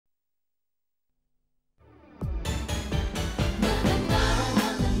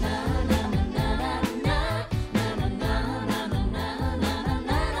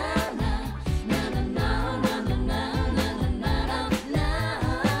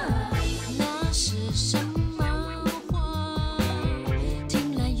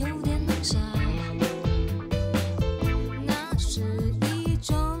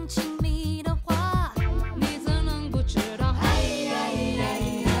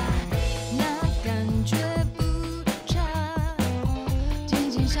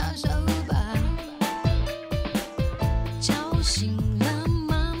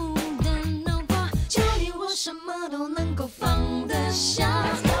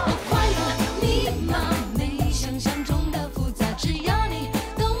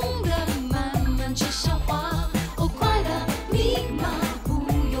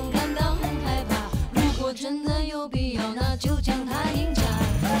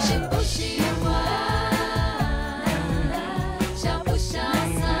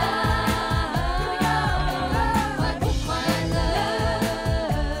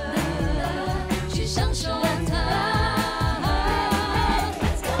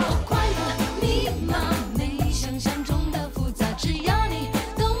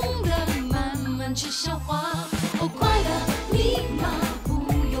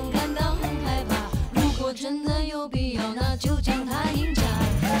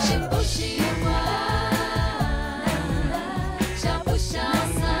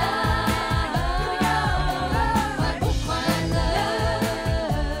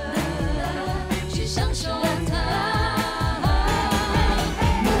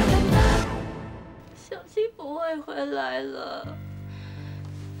会回来了。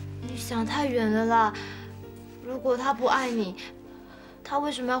你想太远了啦！如果他不爱你，他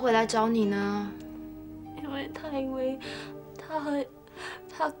为什么要回来找你呢？因为他以为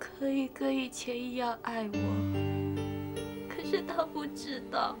他可以跟以前一样爱我，可是他不知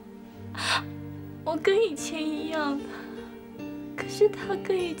道，我跟以前一样，可是他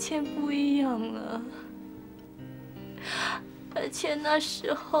跟以前不一样了。而且那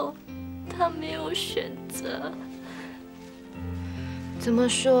时候他没有选择。怎么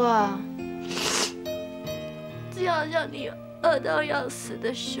说啊？这样让你饿到要死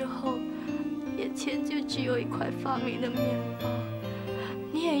的时候，眼前就只有一块发霉的面包，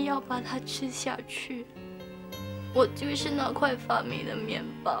你也要把它吃下去。我就是那块发霉的面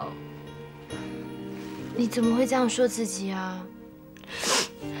包。你怎么会这样说自己啊？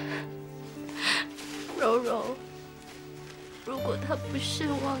柔柔，如果他不是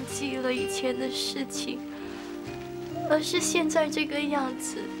忘记了以前的事情，而是现在这个样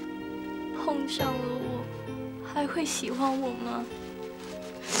子，碰上了我，还会喜欢我吗？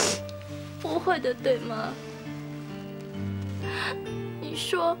不会的，对吗？你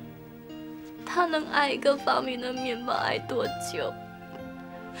说，他能爱一个发霉的面包爱多久？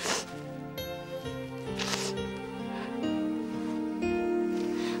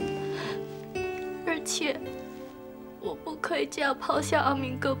而且，我不可以这样抛下阿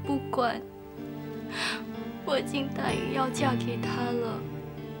明哥不管。我已经答应要嫁给他了，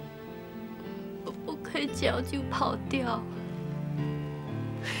我不可以这样就跑掉。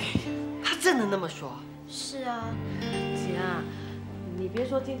他真的那么说？是啊，姐啊，你别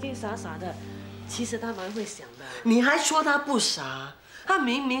说晶晶傻傻的，其实他蛮会想的。你还说他不傻？他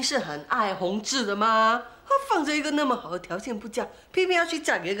明明是很爱宏志的嘛，他放着一个那么好的条件不嫁，偏偏要去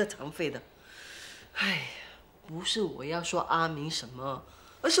嫁给一个残废的。哎，不是我要说阿明什么，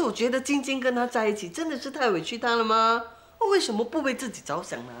而是我觉得晶晶跟他在一起真的是太委屈他了吗？为什么不为自己着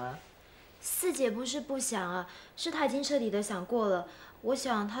想呢？四姐不是不想啊，是她已经彻底的想过了。我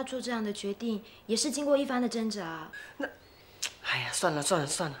想她做这样的决定，也是经过一番的挣扎。哎呀，算了，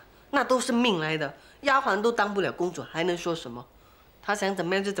那都是命来的，丫鬟都当不了公主，还能说什么？她想怎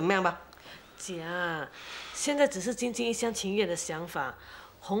么样就怎么样吧。姐啊，现在只是晶晶一厢情愿的想法，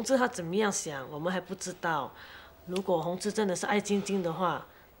宏志他怎么样想，我们还不知道。如果宏志真的是爱晶晶的话，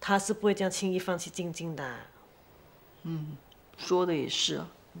他是不会这样轻易放弃晶晶的。嗯，说的也是啊。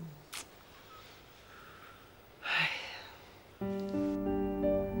唉。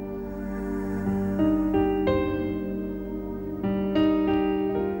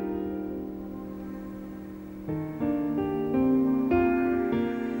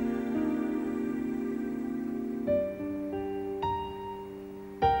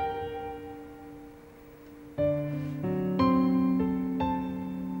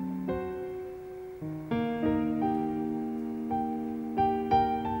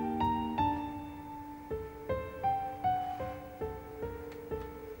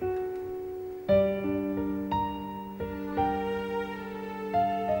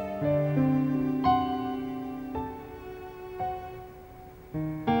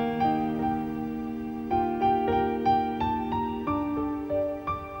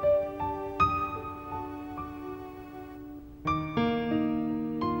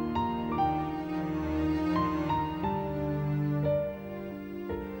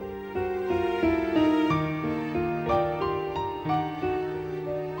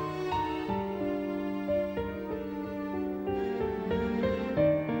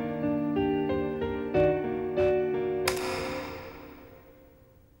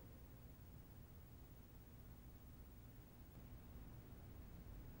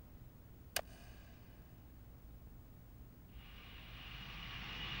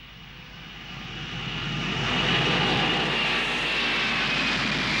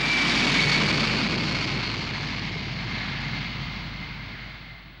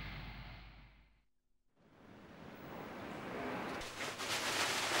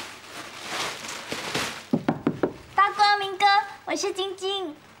我是晶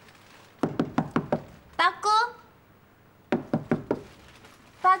晶。八姑，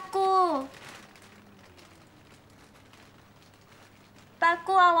八姑，八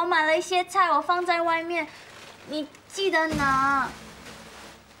姑啊！我买了一些菜，我放在外面，你记得拿。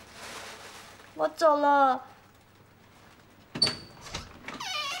我走了。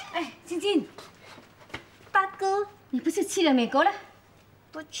哎，晶晶，八姑，你不是去了美国了？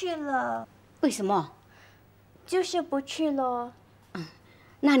不去了。为什么？就是不去了。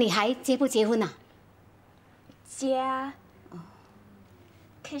那你还结不结婚啊？结啊。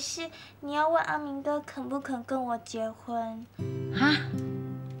可是你要问阿明哥肯不肯跟我结婚。啊？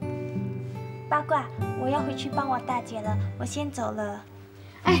八卦，我要回去帮我大姐了，我先走了。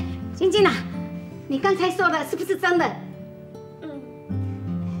哎，晶晶啊，你刚才说的是不是真的？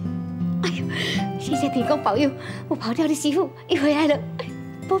哎呦，谢谢天公保佑，我跑掉的媳妇又回来了。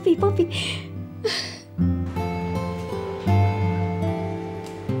波比，波比。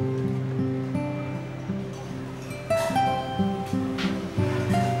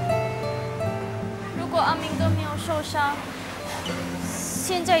如果阿明哥没有受伤，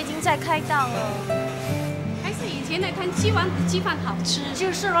现在已经在开档了。还是以前那摊鸡丸子鸡饭好吃。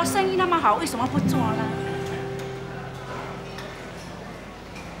就是咯，生意那么好，为什么不做呢？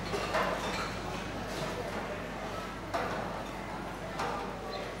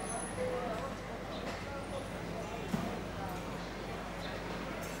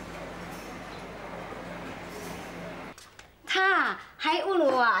他还问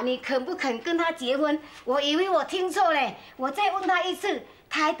我啊，你肯不肯跟他结婚？我以为我听错嘞，我再问他一次，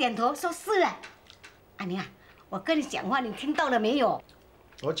他还点头说是啊。阿宁啊，我跟你讲话，你听到了没有？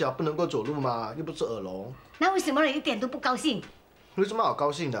我脚不能够走路嘛，又不是耳聋。那为什么你一点都不高兴？有什么好高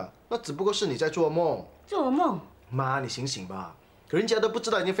兴的？那只不过是你在做梦。做梦？妈，你醒醒吧！人家都不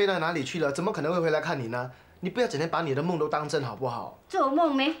知道已经飞到哪里去了，怎么可能会回来看你呢？你不要整天把你的梦都当真，好不好？做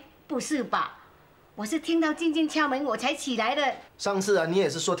梦没？不是吧？我是听到晶晶敲门我才起来的。上次啊，你也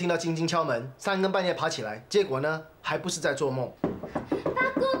是说听到晶晶敲门，3更半夜爬起来，结果呢，还不是在做梦。大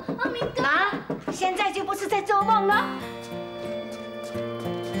哥，阿明哥。啊，现在就不是在做梦了。啊，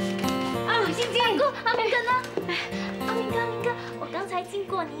晶晶，大哥，阿明哥呢？阿明哥，我刚才经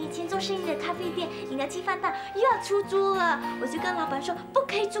过你以前做生意的咖啡店，你的鸡饭档又要出租了。我就跟老板说不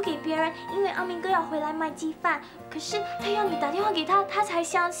可以租给别人，因为阿明哥要回来卖鸡饭。可是他要你打电话给他，他才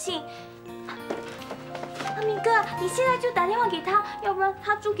相信。阿明哥，你现在就打电话给他，要不然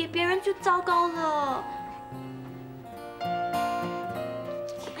他租给别人就糟糕了。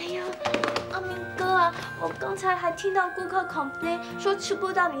哎呀，阿明哥啊，我刚才还听到顾客 complain 说吃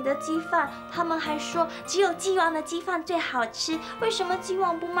不到你的鸡饭，他们还说只有鸡王的鸡饭最好吃，为什么鸡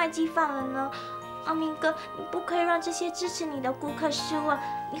王不卖鸡饭了呢？阿明哥，你不可以让这些支持你的顾客失望，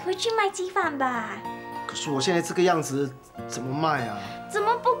你回去卖鸡饭吧。可是我现在这个样子，怎么卖啊？怎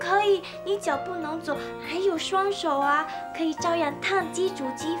么不可以？你脚不能走，还有双手啊，可以照样烫鸡、煮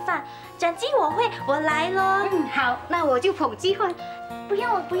鸡饭。斩鸡我会，我来咯。好，那我就捧鸡饭。不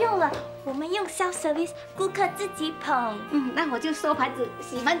用了，不用了，我们用 self service， 顾客自己捧。那我就收盘子、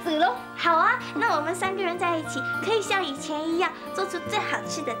洗盘子喽。好啊，那我们3个人在一起，可以像以前一样做出最好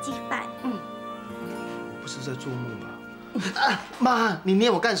吃的鸡饭。不是在做梦吧？啊，妈，你捏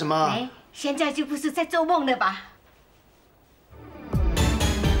我干什么？哎，现在就不是在做梦了吧？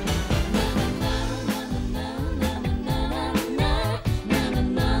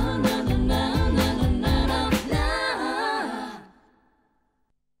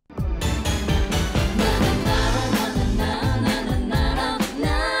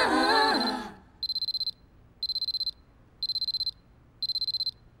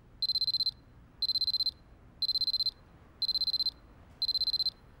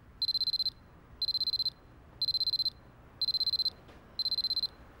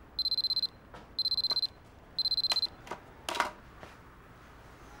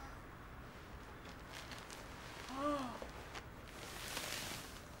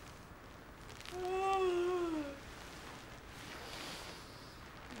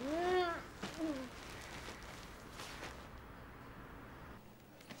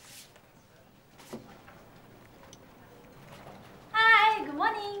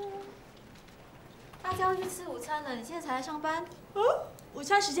大家要去吃午餐了，你现在才来上班？午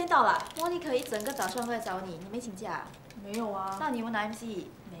餐时间到了。莫妮可一整个早上都在找你，你没请假？没有啊。那你有没有拿 MC？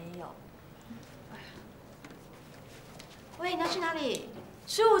没有。喂，你要去哪里？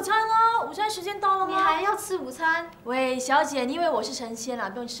吃午餐啊！午餐时间到了吗？你还要吃午餐？喂，小姐，你以为我是神仙啊？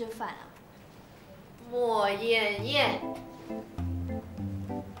不用吃饭啊。莫艳艳。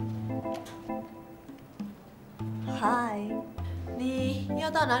嗨，你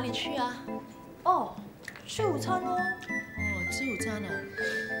要到哪里去啊？哦，吃午餐哦。哦，吃午餐啊。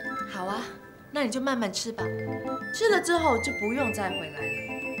好啊，那你就慢慢吃吧。吃了之后就不用再回来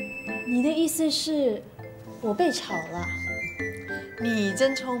了。你的意思是，我被炒了？你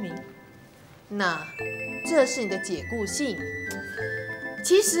真聪明。那这是你的解雇信。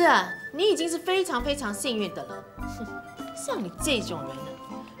其实啊，你已经是非常非常幸运的了。像你这种人呢，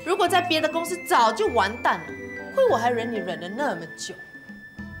如果在别的公司早就完蛋了。亏我还忍你忍了那么久。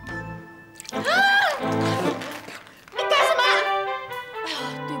啊！你干什么？哎呀，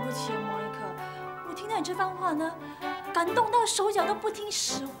对不起，莫妮可，我听到你这番话呢，感动到手脚都不听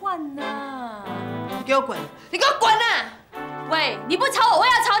使唤呢。你给我滚！你给我滚啊！喂，你不吵我，我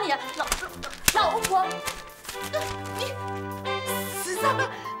也要吵你啊！老老巫婆！你死上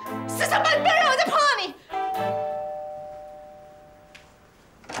吧，死上吧！你不要让我再碰到你！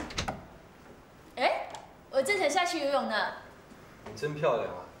哎，我正想下去游泳呢。你真漂亮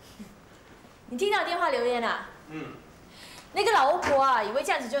啊！你听到电话留言啦？那个老巫婆啊，以为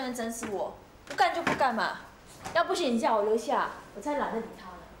这样子就能整死我，不干就不干嘛。要不是你叫我留下，我才懒得理她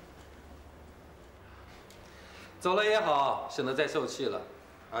呢。走了也好，省得再受气了。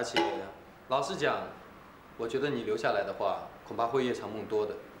而且，老实讲，我觉得你留下来的话，恐怕会夜长梦多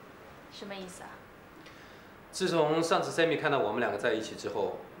的。什么意思啊？自从上次 Sammy 看到我们两个在一起之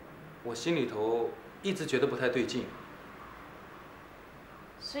后，我心里头一直觉得不太对劲。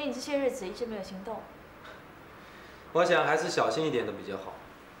所以你这些日子一直没有行动？我想还是小心一点的比较好。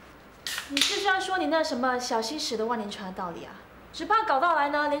你是不是要说你那什么小溪驶得万年船的道理啊？只怕搞到来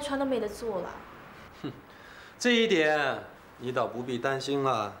呢，连船都没得坐了。哼，这一点你倒不必担心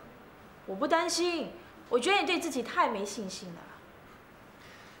了。我不担心，我觉得你对自己太没信心了。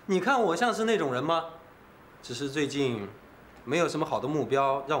你看我像是那种人吗？只是最近没有什么好的目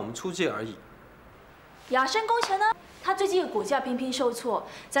标让我们出界而已。雅生工程呢？它最近的股价频频受挫，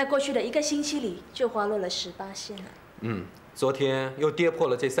在过去的1个星期里就滑落了18%呢。昨天又跌破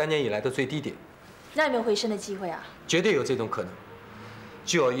了这3年以来的最低点。那有没有回升的机会啊？绝对有这种可能。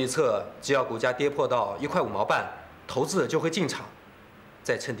据我预测，只要股价跌破到1块5毛半，投资者就会进场，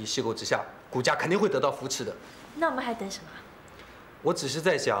在趁低吸购之下，股价肯定会得到扶持的。那我们还等什么？我只是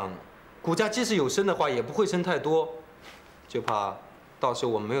在想，股价即使有升的话，也不会升太多，就怕到时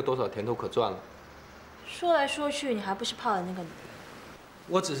候我们没有多少甜头可赚了。说来说去，你还不是怕了那个女人？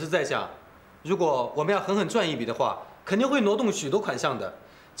我只是在想，如果我们要狠狠赚一笔的话，肯定会挪动许多款项的，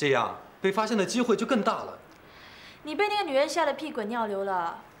这样被发现的机会就更大了。你被那个女人吓得屁滚尿流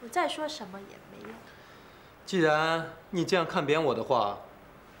了，我再说什么也没用。既然你这样看扁我的话，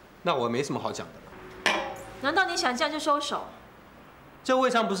那我没什么好讲的了。难道你想这样就收手？这未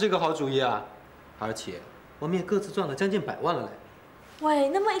尝不是一个好主意啊！而且我们也各自赚了将近100万了嘞。喂，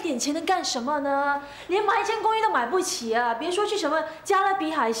那么一点钱能干什么呢？连买一间公寓都买不起啊！别说去什么加勒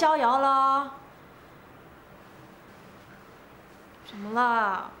比海逍遥了。怎么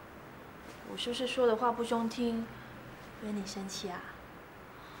啦？我是不是说的话不中听，惹你生气啊？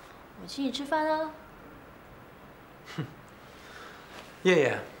我请你吃饭啊。哼，燕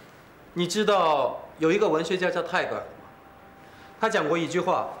燕，你知道有一个文学家叫泰戈尔吗？他讲过一句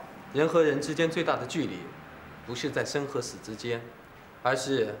话：人和人之间最大的距离，不是在生和死之间。而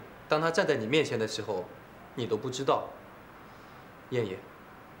是当他站在你面前的时候，你都不知道。燕燕，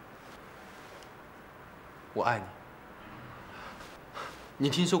我爱你。你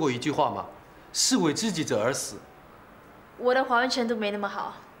听说过一句话吗？是为知己者而死。我的华文程度没那么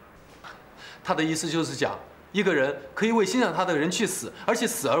好。他的意思就是讲，一个人可以为欣赏他的人去死，而且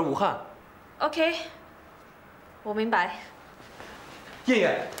死而无憾。OK， 我明白。燕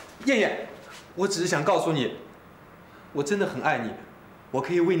燕，燕燕，我只是想告诉你，我真的很爱你。我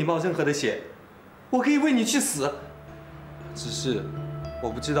可以为你冒任何的险，我可以为你去死。只是，我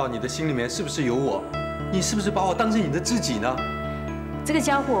不知道你的心里面是不是有我，你是不是把我当成你的知己呢？这个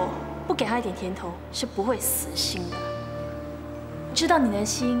家伙不给他一点甜头是不会死心的。知道你的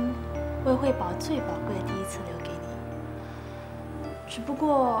心，我也会把最宝贵的第一次留给你。只不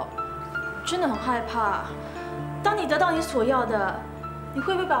过，真的很害怕，当你得到你所要的，你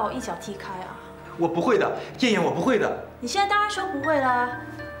会不会把我一脚踢开啊？我不会的，燕燕，我不会的。你现在当然说不会啦。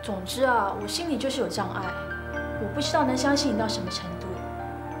总之啊，我心里就是有障碍，我不知道能相信你到什么程度。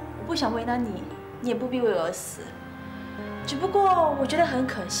我不想为难你，你也不必为我而死。只不过我觉得很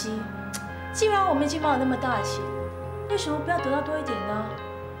可惜，既然我们已经冒了那么大的险，为什么不要得到多一点呢？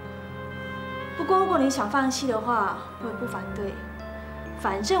不过如果你想放弃的话，我也不反对。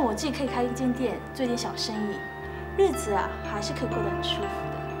反正我自己可以开一间店，做一点小生意，日子啊还是可以过得很舒服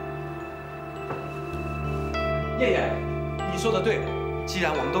的。燕燕，你说的对，既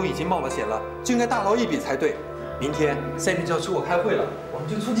然我们都已经冒了险了，就应该大捞一笔才对。明天Sammy就要出国开会了，我们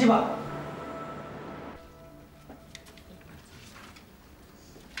就出击吧。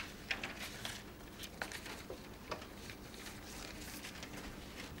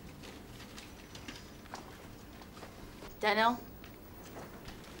Daniel，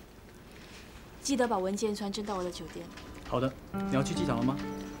 记得把文件传真到我的酒店。好的，你要去机场了吗？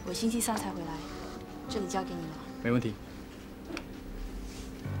我星期3才回来，这里交给你了。没问题。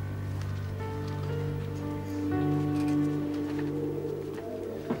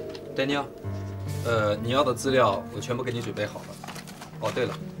Daniel， 你要的资料我全部给你准备好了。哦，对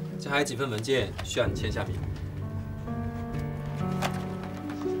了，这还有几份文件需要你签下名。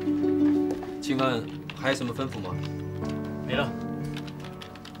请问还有什么吩咐吗？没了。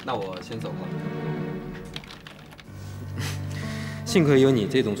那我先走了。幸亏有你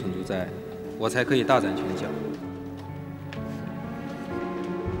这种蠢猪在，我才可以大展拳脚。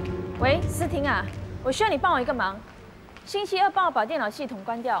喂，思婷啊，我需要你帮我一个忙，星期二帮我把电脑系统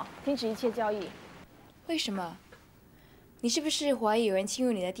关掉，停止一切交易。为什么？你是不是怀疑有人侵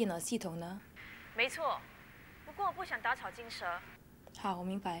入你的电脑系统呢？没错，不过我不想打草惊蛇。好，我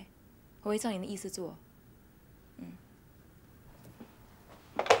明白，我会照你的意思做。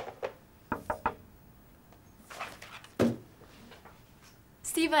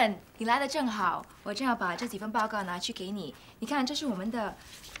Steven， 你来的正好，我正要把这几份报告拿去给你。你看，这是我们的。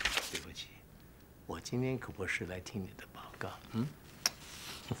对不起，我今天可不是来听你的报告。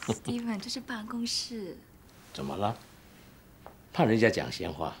Steven， 这是办公室。怎么了？怕人家讲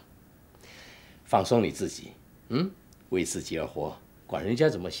闲话？放松你自己，为自己而活，管人家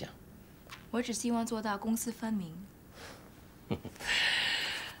怎么想。我只希望做到公私分明。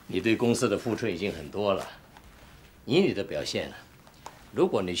你对公司的付出已经很多了，以你的表现啊。如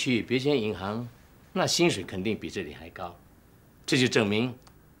果你去别间银行，那薪水肯定比这里还高，这就证明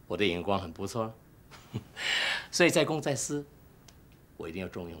我的眼光很不错。所以在公在私，我一定要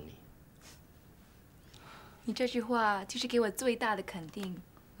重用你。你这句话就是给我最大的肯定，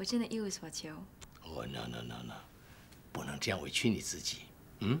我真的一无所求。哦 ，no， 不能这样委屈你自己。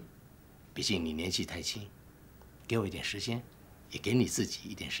毕竟你年纪太轻，给我一点时间，也给你自己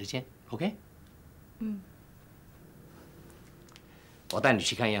一点时间 ，OK？ 我带你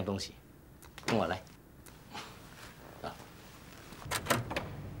去看一样东西，跟我来。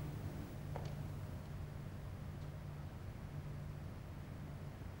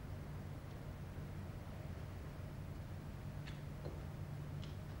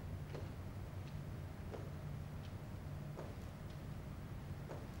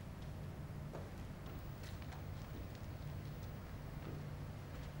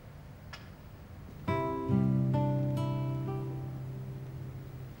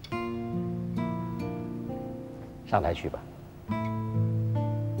上台去吧。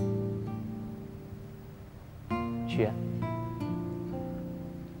去啊。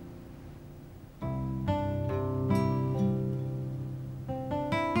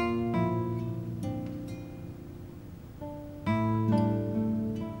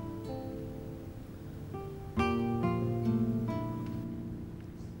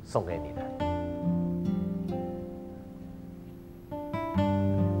送给你的，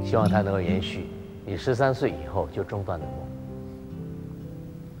希望它能够延续你13岁以后就中断的梦。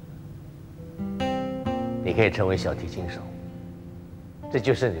你可以成为小提琴手，这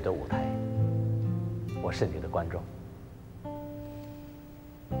就是你的舞台，我是你的观众。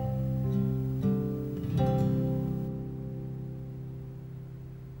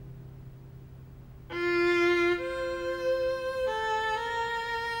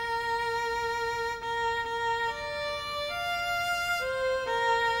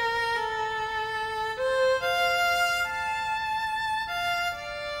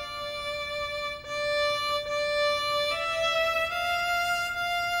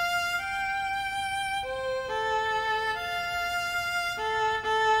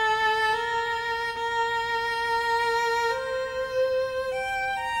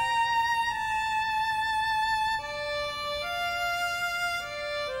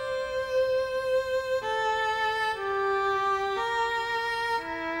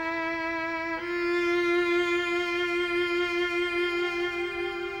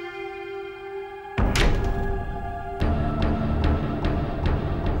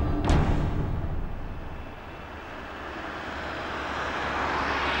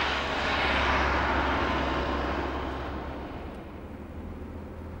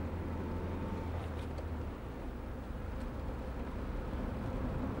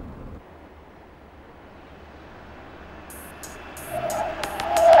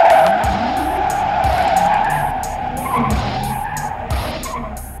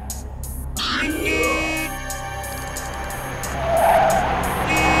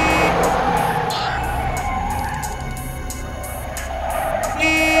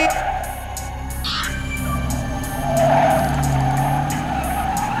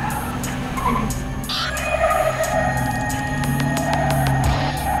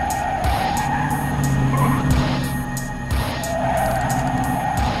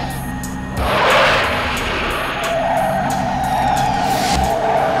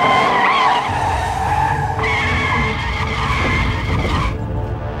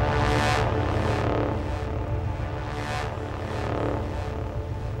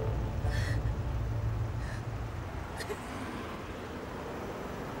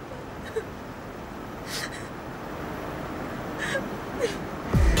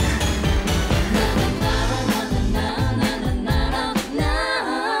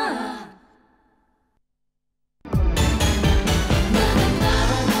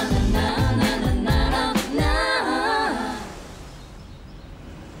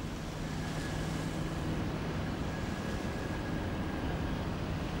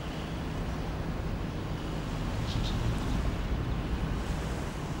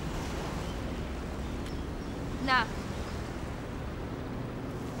呢？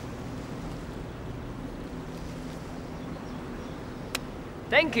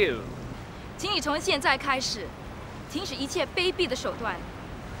 Thank you。请你从现在开始，停止一切卑鄙的手段。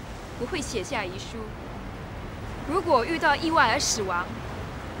我会写下遗书。如果遇到意外而死亡，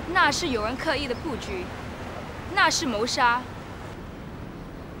那是有人刻意的布局，那是谋杀，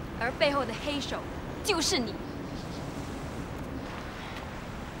而背后的黑手就是你。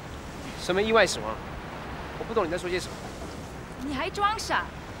什么意外死亡？我不懂你在说些什么。你还装傻？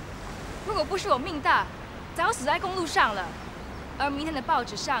如果不是我命大，早死在公路上了。 而明天的报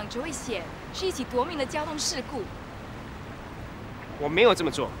纸上只会写是一起夺命的交通事故。我没有这么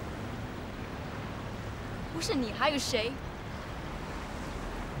做。不是你还有谁？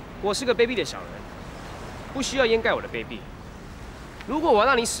我是个卑鄙的小人，不需要掩盖我的卑鄙。如果我要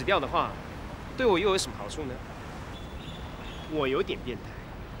让你死掉的话，对我又有什么好处呢？我有点变态，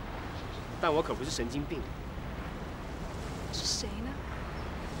但我可不是神经病。是谁呢？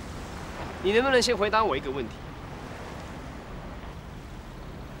你能不能先回答我一个问题？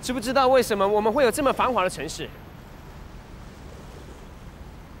 知不知道为什么我们会有这么繁华的城市？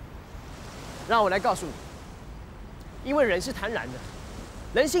让我来告诉你，因为人是贪婪的，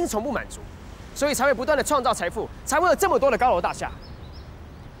人心从不满足，所以才会不断的创造财富，才会有这么多的高楼大厦。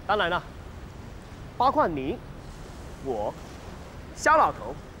当然了，包括你、我、肖老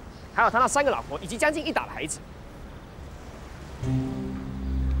头，还有他那3个老婆以及将近1打的孩子。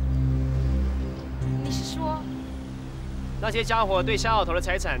你是说？ 那些家伙对肖老头的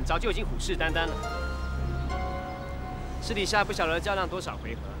财产早就已经虎视眈眈了，私底下不晓得较量多少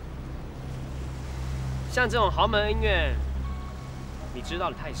回合。像这种豪门恩怨，你知道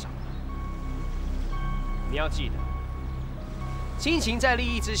的太少了。你要记得，亲情在利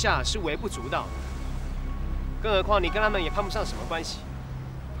益之下是微不足道的，更何况你跟他们也攀不上什么关系。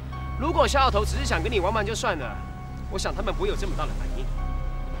如果肖老头只是想跟你玩玩就算了，我想他们不会有这么大的反应。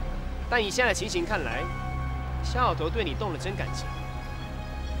但以现在的情形看来， 肖老头对你动了真感情，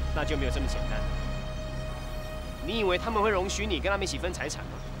那就没有这么简单。你以为他们会容许你跟他们一起分财产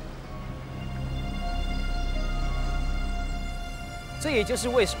吗？这也就是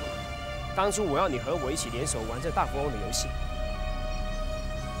为什么当初我要你和我一起联手玩这大富翁的游戏。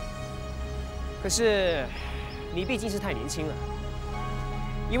可是你毕竟是太年轻了，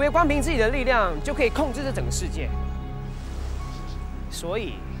以为光凭自己的力量就可以控制这整个世界，所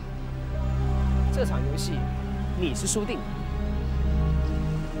以这场游戏 你是输定了，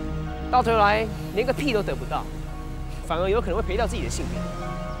到头来连个屁都得不到，反而有可能会赔掉自己的性命，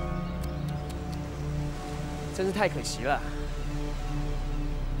真是太可惜了。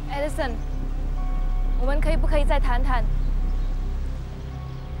Edison， 我们可不可以再谈谈？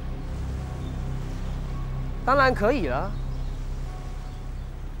当然可以了，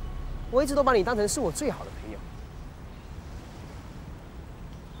我一直都把你当成是我最好的朋友。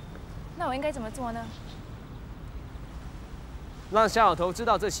那我应该怎么做呢？ 让肖老头知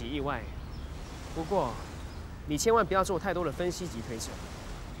道这起意外。不过，你千万不要做太多的分析及推测。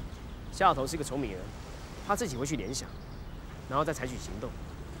肖老头是个聪明人，他自己会去联想，然后再采取行动。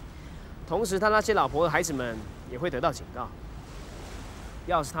同时，他那些老婆和孩子们也会得到警告。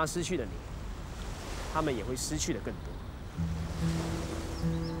要是他失去了你，他们也会失去的更多。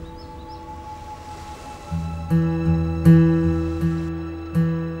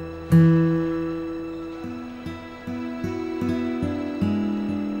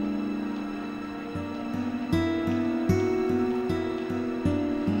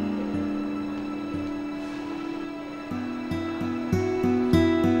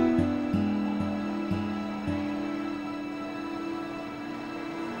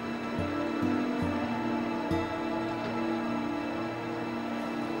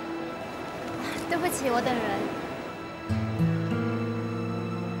 对不起，我等人。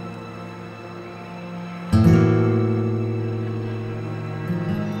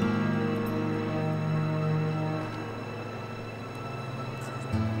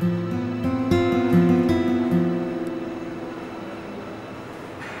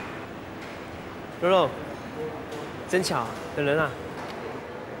肉肉，真巧，等人啊！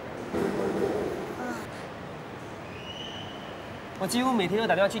我几乎每天都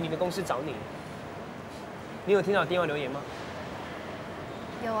打电话去你的公司找你。你有听到电话留言吗？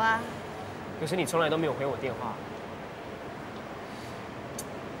有啊。可是你从来都没有回我电话。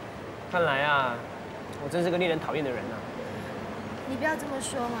看来啊，我真是个令人讨厌的人啊。你不要这么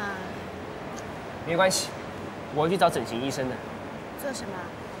说嘛。没关系，我会去找整形医生的。做什么？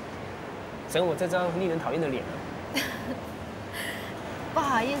整我这张令人讨厌的脸啊。不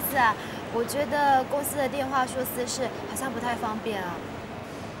好意思啊，我觉得公司的电话说私事好像不太方便啊。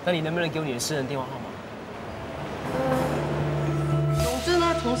那你能不能给我你的私人电话号码？总之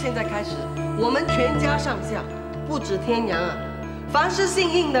呢，从现在开始，我们全家上下，不止天阳啊，凡是姓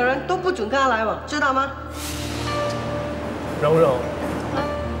应的人都不准跟他来往，知道吗？柔柔，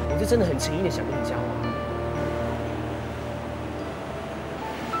我是真的很情意的想跟你交往。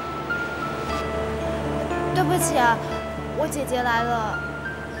对不起啊，我姐姐来了。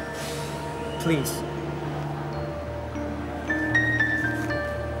Please。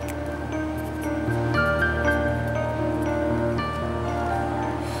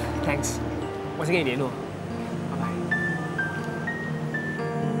Thanks， 我再跟你联络，拜拜。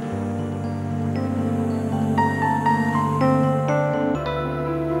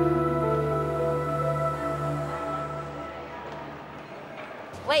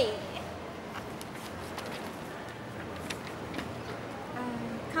喂。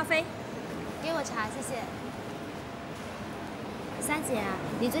咖啡，给我茶，谢谢。三姐啊，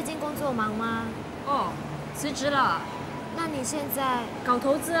你最近工作忙吗？哦，辞职了。那你现在搞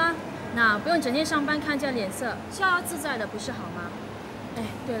投资啊？那不用整天上班看人家脸色，逍遥自在的不是好吗？哎，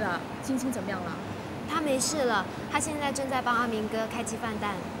对了，晶晶怎么样了？她没事了，她现在正在帮阿明哥开鸡饭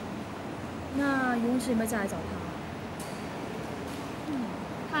蛋。那于洪志有没有再来找他？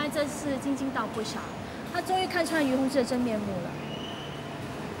看来这次晶晶倒不傻，她终于看穿于洪志的真面目了。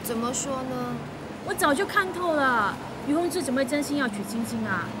怎么说呢？我早就看透了，于洪志怎么会真心要娶晶晶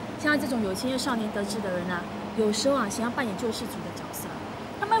啊？像他这种有钱又少年得志的人啊，有时候啊想要扮演救世主的角色，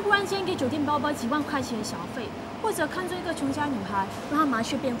他们忽然间给酒店包包几万块钱的小费，或者看中一个穷家女孩，让她麻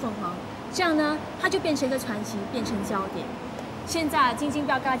雀变凤凰，这样呢，他就变成一个传奇，变成焦点。现在晶晶不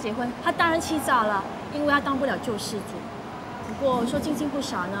要跟他结婚，他当然气炸了，因为他当不了救世主。不过说晶晶不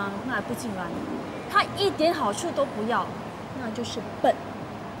傻呢，那还不尽然，他一点好处都不要，那就是笨。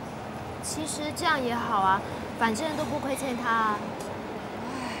其实这样也好啊，反正都不亏欠他啊。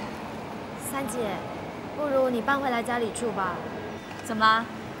三姐，不如你搬回来家里住吧。怎么啦？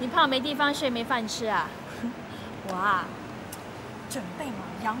你怕没地方睡没饭吃啊？我啊，准备买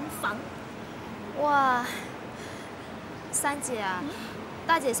洋房。哇，三姐啊，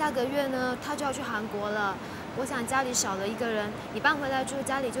大姐下个月呢，她就要去韩国了。我想家里少了一个人，你搬回来住，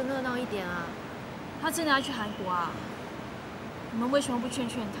家里就热闹一点啊。她真的要去韩国啊？你们为什么不劝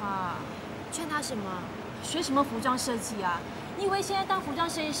她啊？劝她什么？学什么服装设计啊？你以为现在当服装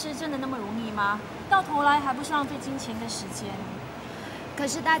设计师真的那么容易吗？到头来还不是浪费金钱跟时间。可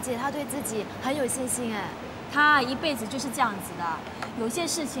是大姐她对自己很有信心哎。她一辈子就是这样子的，有些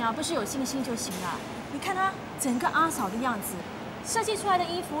事情啊不是有信心就行了。你看她整个阿嫂的样子，设计出来的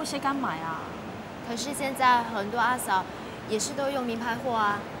衣服谁敢买啊？可是现在很多阿嫂也是都用名牌货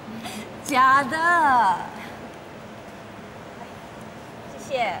啊。假的。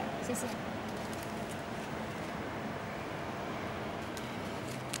谢谢，谢谢。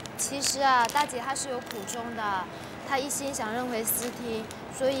其实啊，大姐她是有苦衷的，她一心想认回私厅，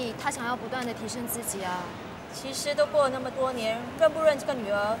所以她想要不断的提升自己啊。其实都过了那么多年，认不认这个女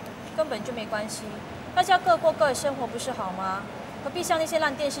儿根本就没关系，大家各过各的生活不是好吗？何必像那些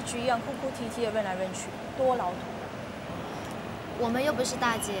烂电视剧一样哭哭啼啼的认来认去，多老土。我们又不是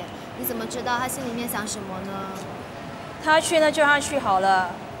大姐，你怎么知道她心里面想什么呢？她去那就让她去好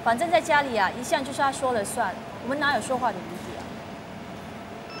了，反正在家里啊，一向就是她说了算，我们哪有说话的余地啊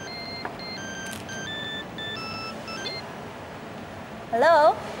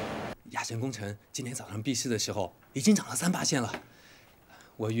？Hello， 亚神工程今天早上闭市的时候已经涨了3%了，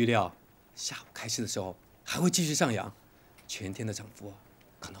我预料下午开市的时候还会继续上扬，全天的涨幅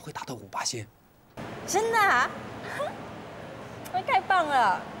可能会达到5%。真的啊？太棒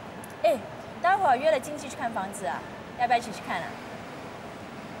了！哎，待会儿约了经纪去看房子啊，要不要一起去看啊？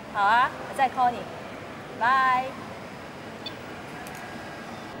好啊，我再 call 你，拜。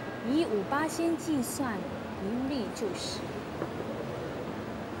以5%计算，盈利就是。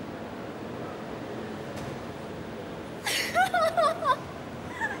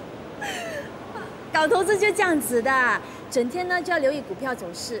搞投资就这样子的，整天呢就要留意股票走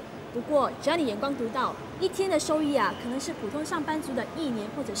势。不过只要你眼光独到，一天的收益啊，可能是普通上班族的1年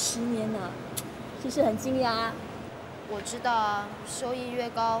或者10年呢，是不是很惊讶？我知道啊，收益越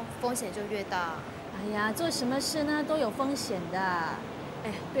高，风险就越大。哎呀，做什么事呢都有风险的。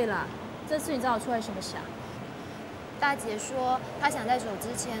哎，对了，这次你找我出来什么事啊？大姐说她想在走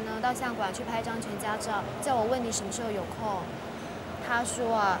之前呢，到相馆去拍张全家照，叫我问你什么时候有空。她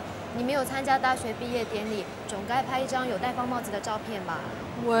说啊，你没有参加大学毕业典礼，总该拍一张有戴方帽子的照片吧？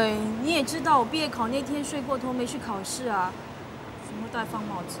喂，你也知道我毕业考那天睡过头没去考试啊，怎么戴方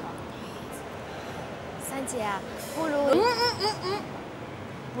帽子啊？三姐啊，不如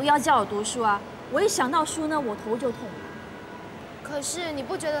不要叫我读书啊！我一想到书呢，我头就痛。可可是你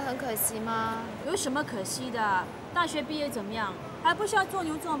不觉得很可惜吗？有什么可惜的？大学毕业怎么样？还不是要做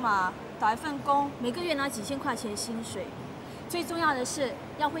牛做马，打一份工，每个月拿几千块钱薪水。最重要的是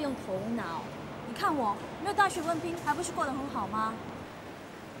要会用头脑。你看我没有大学文凭，还不是过得很好吗？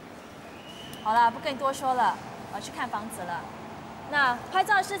好了，不跟你多说了，我要去看房子了。那拍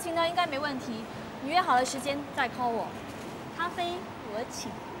照的事情呢，应该没问题。你约好了时间再 call 我。咖啡我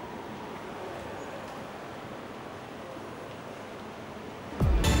请。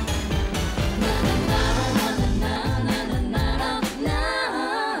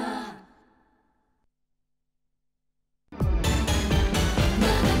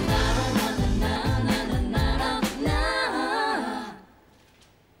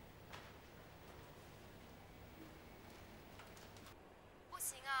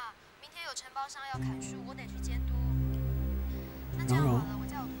要砍树，我得去监督。那这样好了，我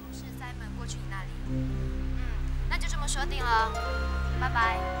叫我同事Simon过去你那里。那就这么说定了，拜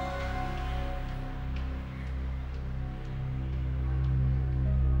拜。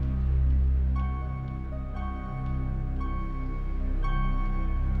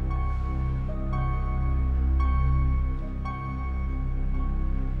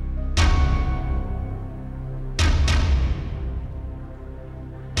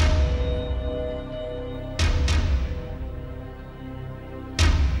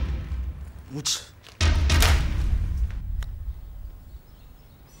无耻！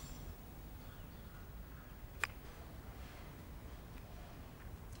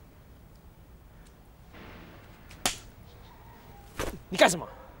你干什么？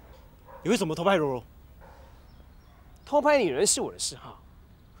你为什么偷拍柔柔？偷拍女人是我的嗜好，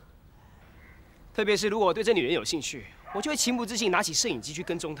特别是如果我对这女人有兴趣，我就会情不自禁拿起摄影机去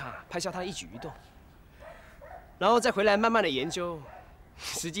跟踪她，拍下她的一举一动，然后再回来慢慢的研究。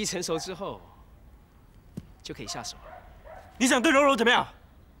 时机成熟之后，就可以下手。你想对柔柔怎么样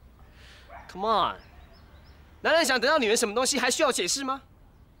 ？Come on， 男人想得到女人什么东西，还需要解释吗？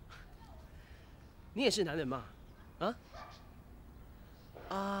你也是男人嘛？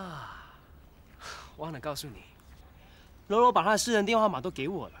忘了告诉你，柔柔把她的私人电话号码都给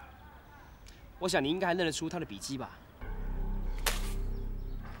我了。我想你应该还认得出她的笔迹吧？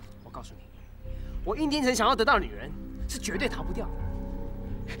我告诉你，我应天成想要得到的女人，是绝对逃不掉的。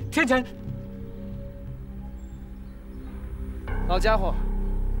 天成，老家伙，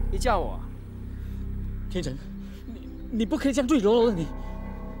你叫我？天成，你不可以这样对柔柔的你。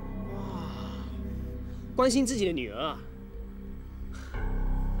哇，关心自己的女儿啊！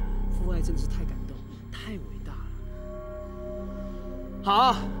父爱真是太感动，太伟大了。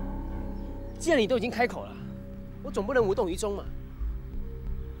好，既然你都已经开口了，我总不能无动于衷嘛。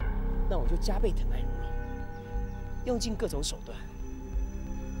那我就加倍疼爱柔柔，用尽各种手段。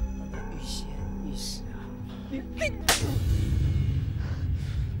 欲仙欲死啊！你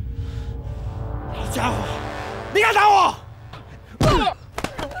好家伙，你敢打我！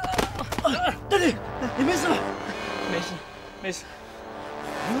弟弟，你没事吧？没事，没事。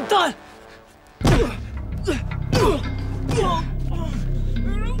混蛋！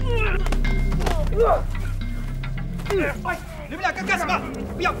你们俩干什么？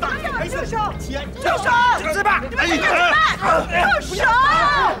不要打！没事，住手！起来，住手！停止吧！你们干什么？住手！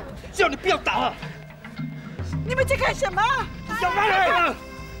 叫你不要打了！你们在干什么？小白人！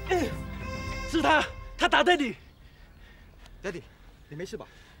是他，他打的你。Daddy， 你没事吧？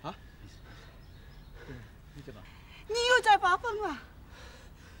啊？你怎么？你又在发疯了！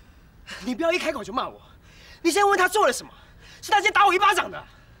你不要一开口就骂我，你先问他做了什么？是他先打我一巴掌的。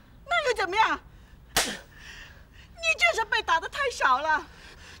那又怎么样？你就是被打得太少了。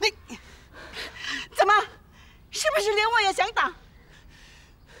你怎么？是不是连我也想打？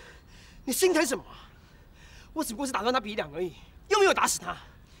 你心疼什么？我只不过是打断他鼻梁而已，又没有打死他。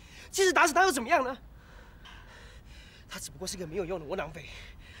即使打死他又怎么样呢？他只不过是个没有用的窝囊废。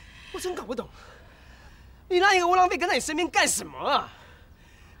我真搞不懂，你让一个窝囊废跟在你身边干什么啊？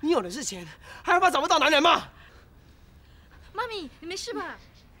你有的是钱，还怕找不到男人吗？妈咪，你没事吧？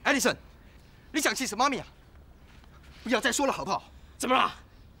艾丽森，你想气死妈咪啊？不要再说了好不好？怎么了？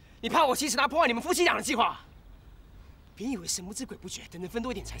你怕我挟持他破坏你们夫妻俩的计划？别以为神不知鬼不觉，等着分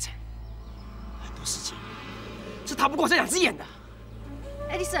多一点财产。 很多事情是逃不过这两只眼的。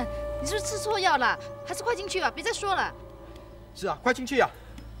艾丽森，你是不是吃错药了？还是快进去吧，别再说了。是啊，快进去啊！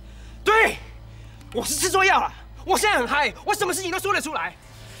对，我是吃错药了。我现在很嗨，我什么事情都说得出来。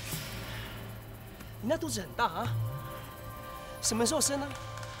你那肚子很大啊？什么时候生呢？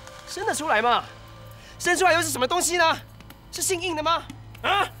生得出来吗？生出来又是什么东西呢？是姓硬的吗？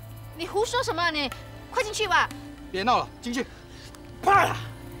啊！你胡说什么啊你？快进去吧。别闹了，进去。怕了。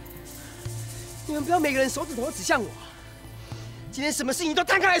 你们不要每个人手指头都指向我。今天什么事情都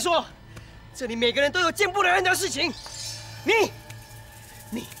摊开来说，这里每个人都有见不得人的事情。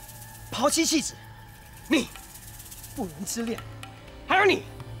你抛妻弃子，你不伦之恋，还有你，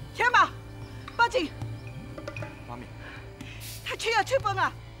天马，报警！妈咪，他缺药缺疯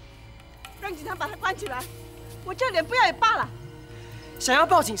啊！让警察把他关起来，我这脸不要也罢了。想要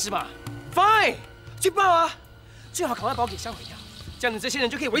报警是吧 ？Fine， 去报啊！最好赶快把我给销毁掉，这样子这些人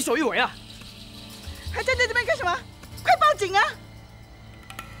就可以为所欲为了。还站在这边干什么？快报警啊！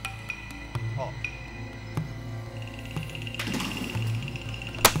哦。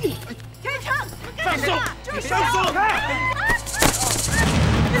开枪！放手！放手！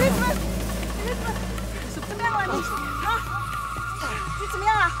怎么样了你？啊？你怎么样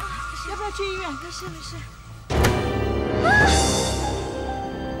了？要不要去医院？没事没事。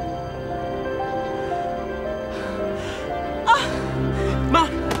啊！妈！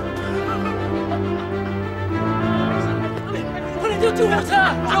快点叫救护车！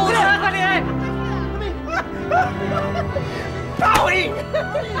救护车，快点！报应！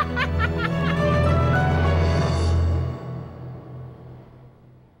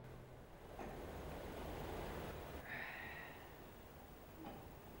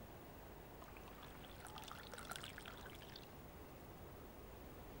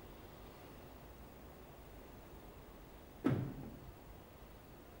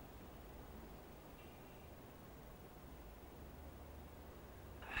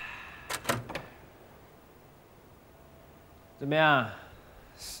怎么样，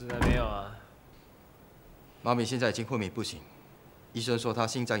死了没有啊？妈咪现在已经昏迷不醒，医生说她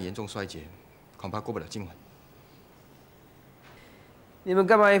心脏严重衰竭，恐怕过不了今晚。你们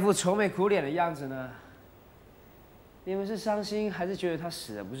干嘛一副愁眉苦脸的样子呢？你们是伤心，还是觉得他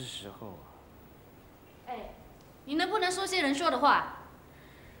死了不是时候啊？哎，你能不能说些人说的话？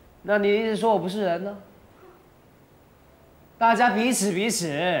那你一直说我不是人呢？大家彼此，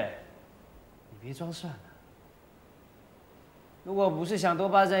你别装蒜了。如果不是想多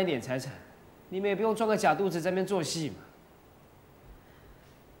霸占一点财产，你们也不用装个假肚子在那边做戏嘛。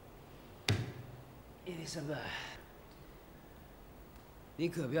伊丽莎白，你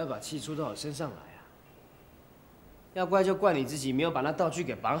可不要把气出到我身上来啊！要怪就怪你自己没有把那道具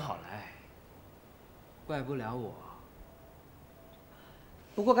给绑好来，怪不了我。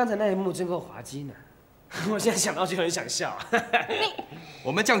不过刚才那一幕真够滑稽呢，我现在想到就很想笑。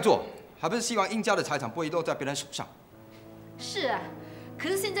我们这样做，还不是希望殷家的财产不会落在别人手上？是啊，可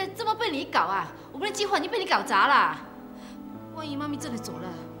是现在这么被你搞啊，我们的计划已经被你搞砸了。万一妈咪真的走了，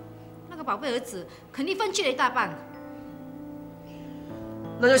那个宝贝儿子肯定分去了一大半。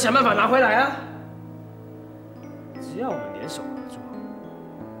那就想办法拿回来啊！只要我们联手合作，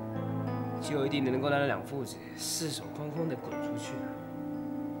就一定能够让那两父子四手空空的滚出去。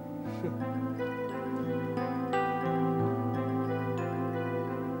哼！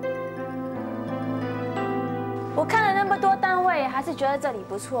我看了那么多单位，还是觉得这里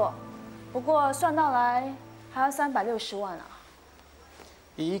不错，不过算到来还要360万啊。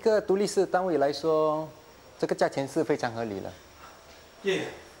以一个独立式单位来说，这个价钱是非常合理的。爷爷，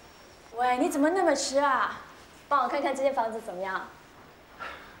喂，你怎么那么迟啊？帮我看看这间房子怎么样？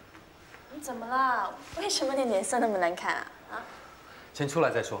你怎么了？为什么你脸色那么难看啊？啊？先出来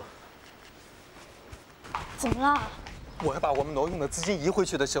再说。怎么了？我要把我们挪用的资金移回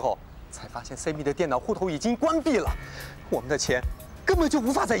去的时候，才发现 Sammy 的电脑户头已经关闭了，我们的钱根本就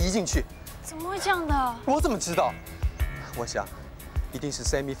无法再移进去。怎么会这样的？我怎么知道？我想，一定是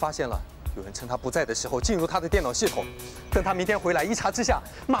Sammy 发现了有人趁他不在的时候进入他的电脑系统。等他明天回来一查之下，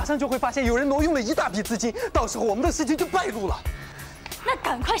马上就会发现有人挪用了一大笔资金，到时候我们的事情就败露了。那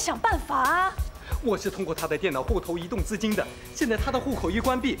赶快想办法啊！我是通过他的电脑户头移动资金的，现在他的户口一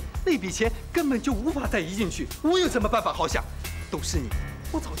关闭，那笔钱根本就无法再移进去。我有什么办法好想？都是你，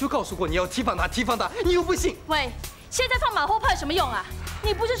我早就告诉过你要提防他，你又不信。喂，现在放马后炮有什么用啊？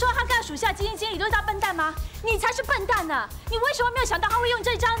你不是说他干属下基金经理都是大笨蛋吗？你才是笨蛋呢！你为什么没有想到他会用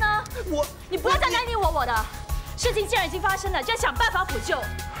这招呢？你不要再难你我的，事情既然已经发生了，就要想办法补救。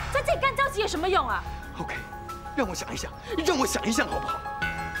在这里干着急有什么用啊 ？OK， 让我想一想，好不好？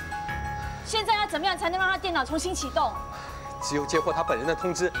现在要怎么样才能让他电脑重新启动？只有接获他本人的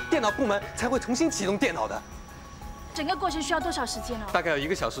通知，电脑部门才会重新启动电脑的。整个过程需要多少时间呢？大概有1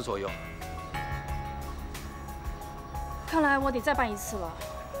个小时左右。看来我得再办一次了。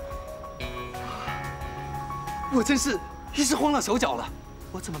我真是一时慌了手脚了，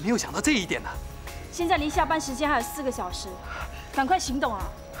我怎么没有想到这一点呢？现在离下班时间还有4个小时，赶快行动啊！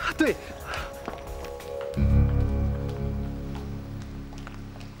对。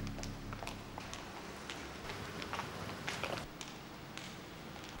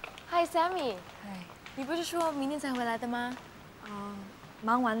Hi Sammy， 你不是说明天才回来的吗？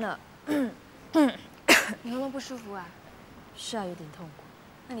忙完了。你喉咙不舒服啊？是啊，有点痛苦。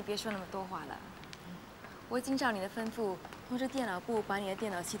那你别说那么多话了。我已经照你的吩咐，通知电脑部把你的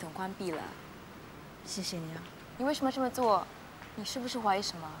电脑系统关闭了。谢谢你啊。你为什么这么做？你是不是怀疑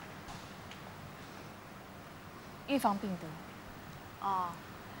什么？预防病毒。哦。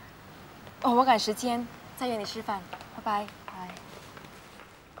哦，我赶时间，再约你吃饭。拜拜。拜。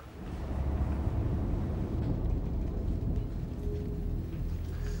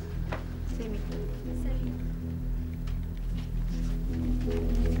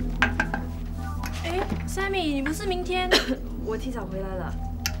Sammy， 你不是明天？我提早回来了。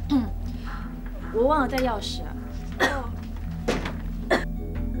我忘了带钥匙啊。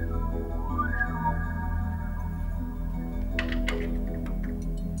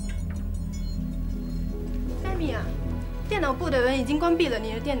Sammy 啊，电脑部的人已经关闭了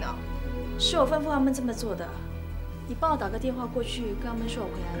你的电脑。是我吩咐他们这么做的。你帮我打个电话过去，跟他们说我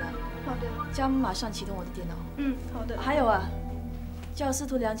回来了。好的。叫他们马上启动我的电脑。嗯，好的。还有啊，叫司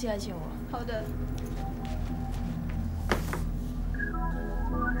徒良进来见我。好的。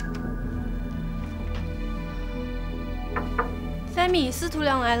Sammy， 司徒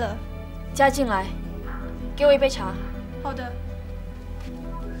良来了，加进来，给我一杯茶。好的。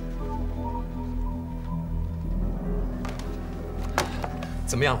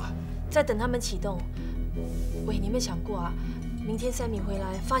怎么样了？在等他们启动。喂，你有没有想过啊？明天Sammy回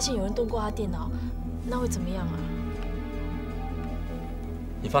来，发现有人动过他电脑，那会怎么样啊？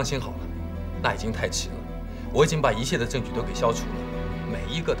你放心好了，那已经太迟了。我已经把一切的证据都给消除了，每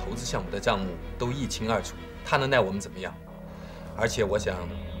一个投资项目的账目都一清二楚，他能奈我们怎么样？而且我想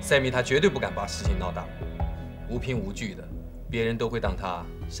，Sammy他绝对不敢把事情闹大，无凭无据的，别人都会当他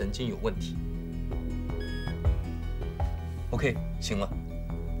神经有问题。OK， 行了。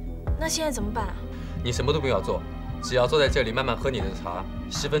那现在怎么办啊？你什么都不要做，只要坐在这里慢慢喝你的茶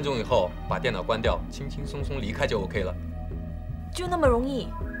，10分钟以后把电脑关掉，轻轻松松离开就 OK 了。就那么容易？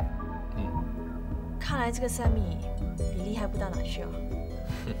嗯。看来这个Sammy也厉害不到哪去啊。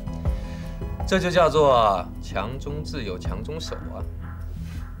这就叫做强中自有强中手啊！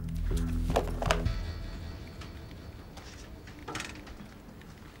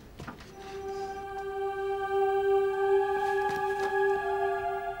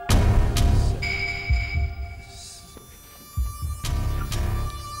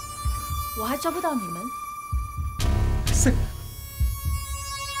我还抓不到你们。是。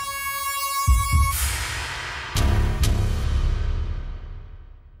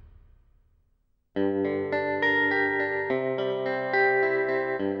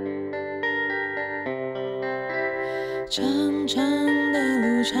长长的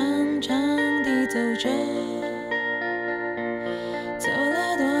路，长长地走着，走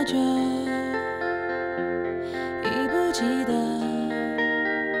了多久，已不记得。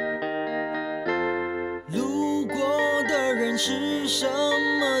路过的人是什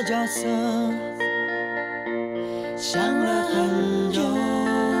么角色？想了很久，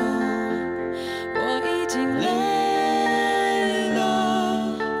我已经累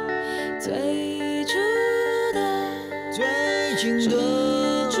了，最初最近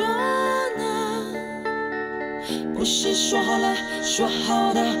的捉拿，不是说好了说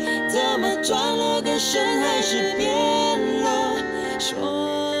好的，怎么转了个身还是变了？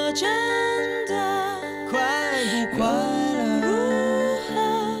说真的，快不快乐？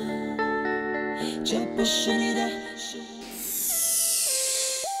这不是你